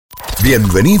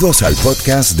Bienvenidos al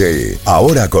podcast de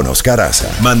Ahora con Oscar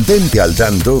Aza. Mantente al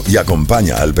tanto y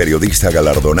acompaña al periodista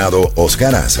galardonado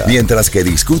Oscar Aza mientras que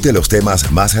discute los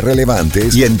temas más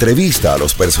relevantes y entrevista a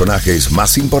los personajes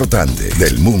más importantes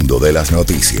del mundo de las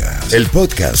noticias. El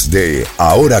podcast de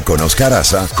Ahora con Oscar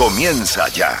Aza comienza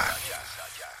ya.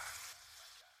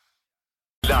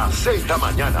 La Z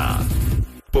Mañana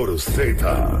por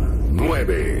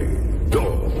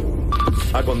Z92.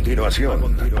 A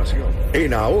continuación,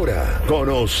 en Ahora con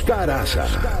Oscar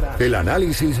Aza, el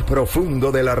análisis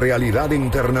profundo de la realidad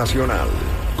internacional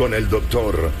con el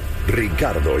doctor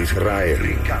Ricardo Israel.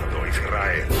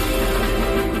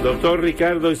 Doctor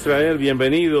Ricardo Israel,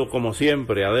 bienvenido como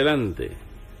siempre, adelante.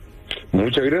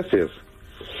 Muchas gracias.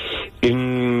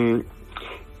 En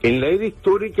la era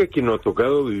histórica que nos ha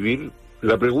tocado vivir,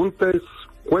 la pregunta es,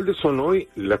 ¿cuáles son hoy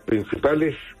las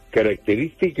principales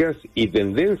características y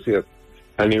tendencias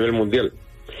a nivel mundial?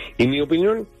 Y mi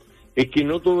opinión es que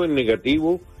no todo es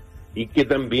negativo y que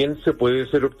también se puede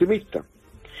ser optimista.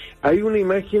 Hay una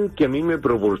imagen que a mí me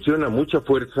proporciona mucha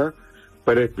fuerza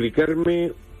para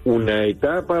explicarme una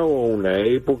etapa o una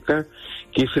época,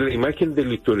 que es la imagen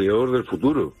del historiador del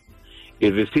futuro.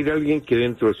 Es decir, alguien que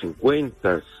dentro de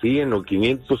 50, 100 o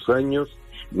 500 años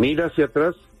mira hacia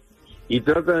atrás y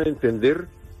trata de entender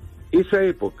esa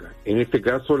época, en este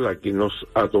caso la que nos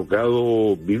ha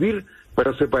tocado vivir,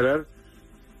 para separar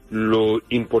lo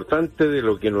importante de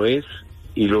lo que no es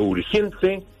y lo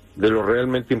urgente de lo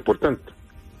realmente importante.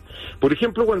 Por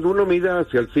ejemplo, cuando uno mira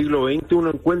hacia el siglo XX,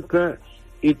 uno encuentra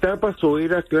etapas o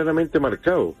eras claramente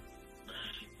marcados,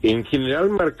 en general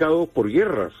marcados por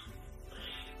guerras.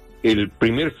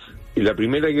 La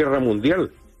Primera Guerra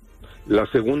Mundial, la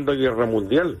Segunda Guerra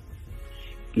Mundial,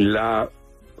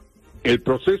 el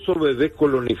proceso de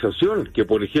descolonización, que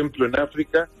por ejemplo en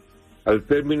África, al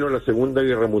término de la Segunda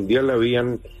Guerra Mundial,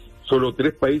 habían solo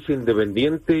 3 países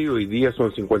independientes y hoy día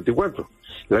son 54.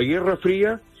 La Guerra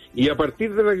Fría, y a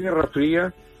partir de la Guerra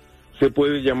Fría se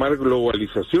puede llamar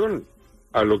globalización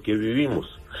a lo que vivimos.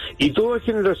 Y toda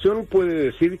generación puede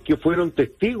decir que fueron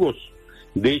testigos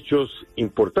de hechos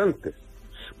importantes.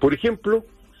 Por ejemplo,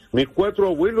 mis 4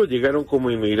 abuelos llegaron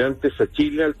como inmigrantes a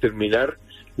Chile al terminar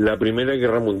la Primera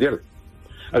Guerra Mundial.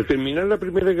 Al terminar la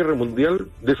Primera Guerra Mundial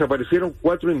desaparecieron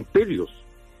 4 imperios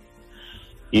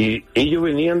y ellos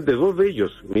venían de 2 de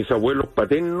ellos, mis abuelos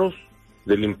paternos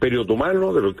del Imperio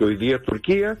Otomano, de lo que hoy día es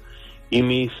Turquía, y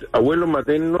mis abuelos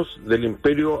maternos del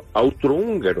Imperio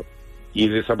Austrohúngaro, y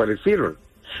desaparecieron.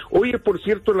 Hoy es, por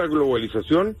cierto, la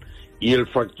globalización y el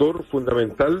factor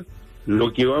fundamental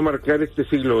lo que va a marcar este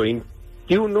siglo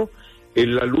XXI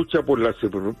en la lucha por la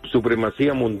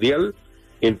supremacía mundial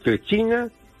entre China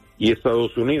y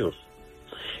Estados Unidos.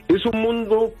 Es un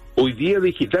mundo hoy día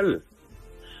digital,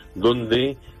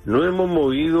 donde nos hemos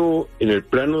movido en el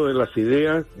plano de las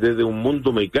ideas desde un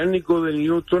mundo mecánico de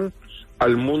Newton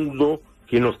al mundo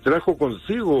que nos trajo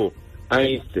consigo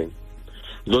Einstein,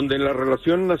 donde en la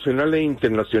relación nacional e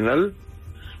internacional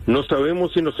no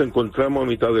sabemos si nos encontramos a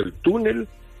mitad del túnel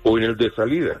o en el de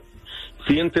salida.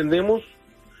 Si entendemos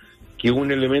que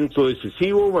un elemento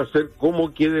decisivo va a ser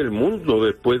cómo quede el mundo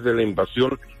después de la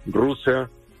invasión rusa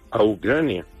a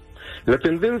Ucrania. Las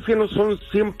tendencias no son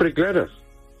siempre claras.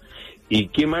 ¿Y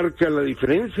qué marca la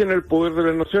diferencia en el poder de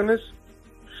las naciones?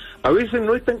 A veces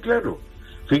no es tan claro.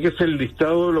 Fíjese, el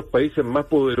listado de los países más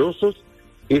poderosos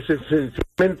es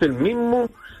esencialmente el mismo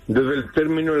desde el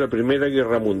término de la Primera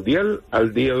Guerra Mundial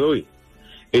al día de hoy.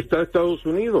 Está Estados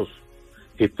Unidos,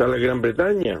 está la Gran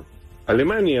Bretaña,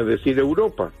 Alemania, es decir,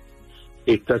 Europa,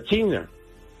 está China,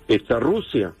 está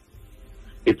Rusia,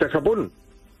 está Japón,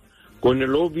 con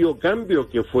el obvio cambio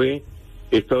que fue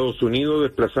Estados Unidos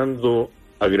desplazando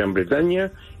a Gran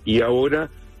Bretaña y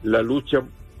ahora la lucha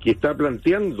que está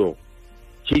planteando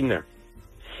China.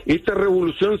 Esta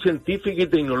revolución científica y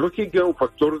tecnológica es un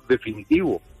factor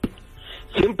definitivo.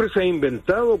 Siempre se ha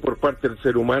inventado por parte del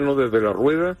ser humano desde la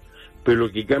rueda, pero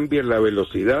lo que cambia es la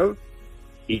velocidad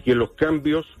y que los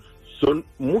cambios son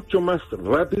mucho más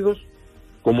rápidos,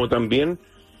 como también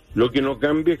lo que no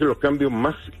cambia es que los cambios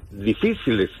más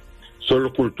difíciles son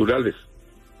los culturales.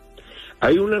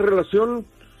 Hay una relación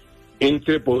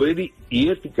entre poder y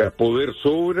ética. Poder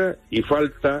sobra y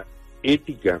falta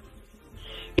ética.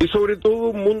 Es sobre todo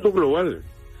un mundo global,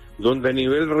 donde a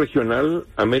nivel regional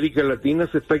América Latina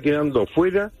se está quedando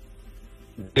afuera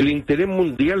del interés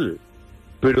mundial,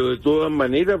 pero de todas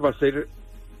maneras va a ser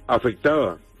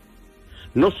afectada.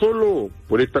 No solo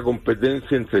por esta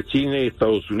competencia entre China y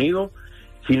Estados Unidos,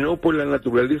 sino por la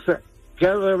naturaleza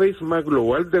cada vez más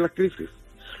global de las crisis.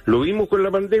 Lo vimos con la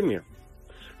pandemia,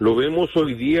 lo vemos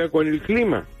hoy día con el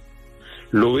clima,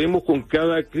 lo vemos con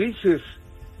cada crisis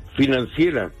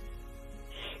financiera,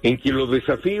 en que los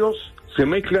desafíos se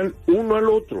mezclan uno al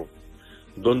otro,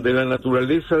 donde la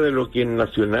naturaleza de lo que es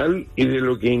nacional y de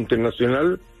lo que es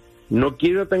internacional no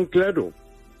queda tan claro,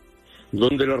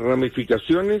 donde las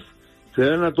ramificaciones se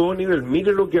dan a todo nivel.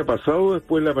 Mire lo que ha pasado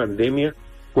después de la pandemia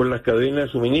con las cadenas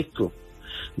de suministro,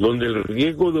 donde el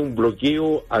riesgo de un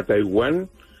bloqueo a Taiwán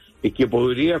es que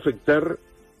podría afectar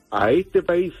a este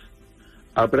país,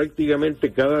 a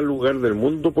prácticamente cada lugar del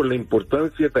mundo, por la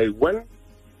importancia de Taiwán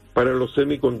para los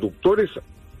semiconductores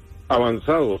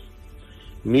avanzados.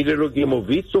 Mire lo que hemos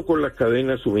visto con las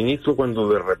cadenas de suministro, cuando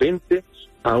de repente,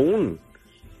 aún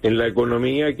en la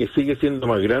economía que sigue siendo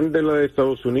más grande, la de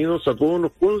Estados Unidos, a todos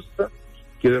nos consta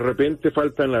que de repente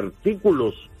faltan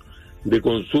artículos de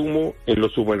consumo en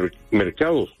los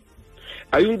supermercados.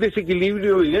 Hay un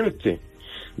desequilibrio evidente,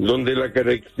 donde la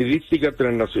característica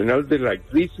transnacional de la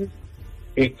crisis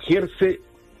ejerce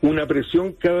una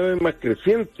presión cada vez más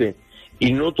creciente,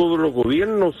 y no todos los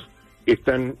gobiernos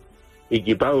están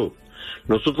equipados.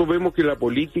 Nosotros vemos que la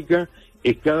política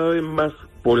es cada vez más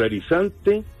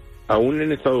polarizante, aún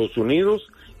en Estados Unidos,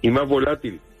 y más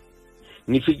volátil.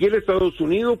 Ni siquiera Estados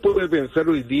Unidos puede pensar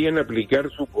hoy día en aplicar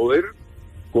su poder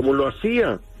como lo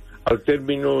hacía al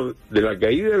término de la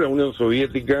caída de la Unión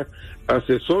Soviética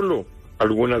hace solo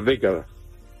algunas décadas.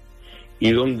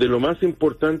 Y donde lo más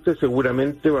importante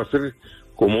seguramente va a ser,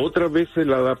 como otras veces,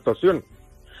 la adaptación.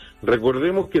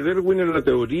 Recordemos que Darwin, en la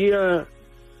teoría,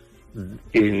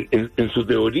 en su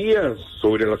teoría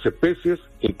sobre las especies,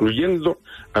 incluyendo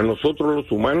a nosotros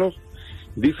los humanos,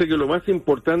 dice que lo más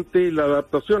importante es la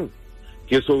adaptación,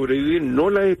 que sobreviven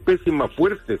no las especies más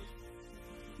fuertes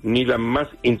ni las más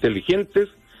inteligentes,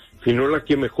 sino las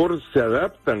que mejor se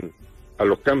adaptan a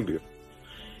los cambios.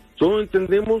 Todos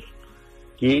entendemos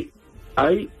que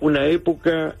hay una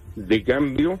época de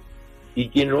cambio y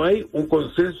que no hay un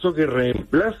consenso que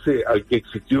reemplace al que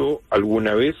existió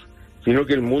alguna vez, sino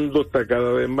que el mundo está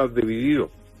cada vez más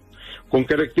dividido, con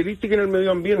características en el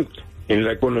medio ambiente, en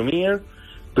la economía,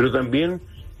 pero también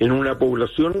en una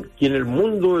población que en el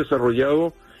mundo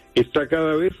desarrollado está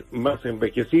cada vez más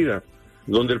envejecida,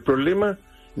 donde el problema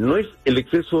no es el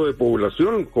exceso de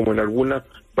población, como en algunas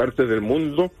partes del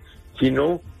mundo,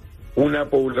 sino una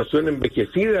población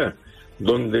envejecida,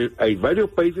 donde hay varios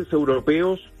países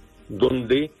europeos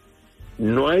donde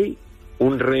no hay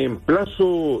un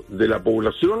reemplazo de la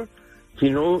población,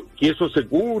 sino que eso se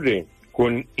cubre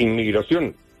con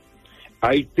inmigración.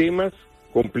 Hay temas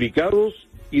complicados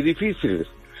y difíciles,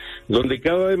 donde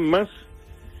cada vez más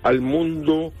al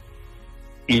mundo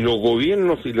y los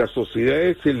gobiernos y las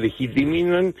sociedades se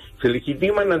legitiman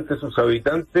ante sus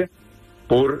habitantes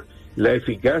por la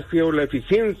eficacia o la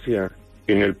eficiencia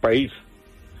en el país.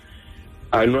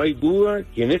 No hay duda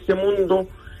que en este mundo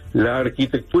la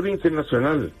arquitectura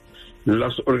internacional,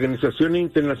 las organizaciones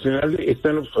internacionales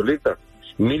están obsoletas.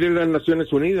 Miren las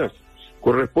Naciones Unidas,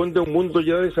 corresponde a un mundo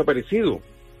ya desaparecido.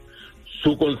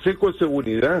 Su Consejo de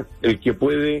Seguridad, el que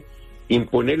puede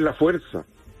imponer la fuerza,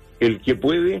 el que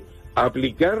puede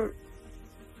aplicar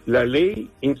la ley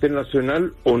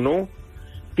internacional o no,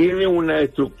 tiene una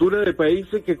estructura de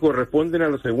países que corresponden a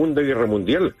la Segunda Guerra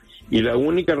Mundial, y la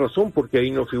única razón porque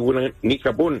ahí no figuran ni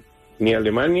Japón ni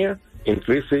Alemania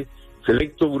entre ese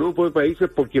selecto grupo de países,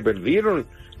 porque perdieron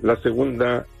la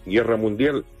Segunda Guerra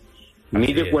Mundial.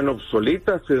 Mire cuán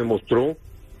obsoleta se demostró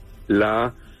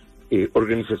la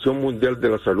Organización Mundial de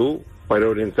la Salud para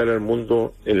orientar al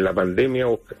mundo en la pandemia,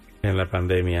 Oscar. En la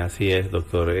pandemia, así es,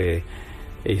 doctor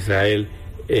Israel.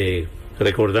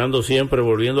 Recordando siempre,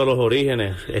 volviendo a los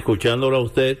orígenes, escuchándolo a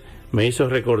usted, me hizo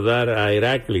recordar a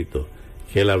Heráclito,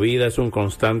 que la vida es un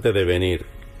constante devenir.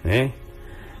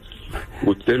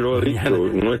 Usted lo ha dicho,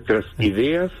 nuestras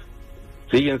ideas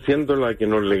siguen siendo las que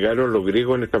nos legaron los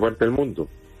griegos en esta parte del mundo.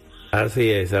 Así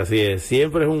es, así es.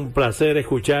 Siempre es un placer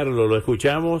escucharlo, lo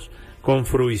escuchamos con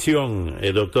fruición,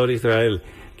 doctor Israel.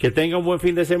 Que tenga un buen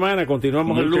fin de semana,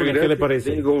 continuamos el lunes, gracias. ¿Qué le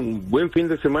parece? Tenga un buen fin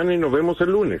de semana y nos vemos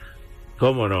el lunes.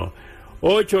 ¿Cómo no?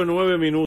 8 o 9 minutos.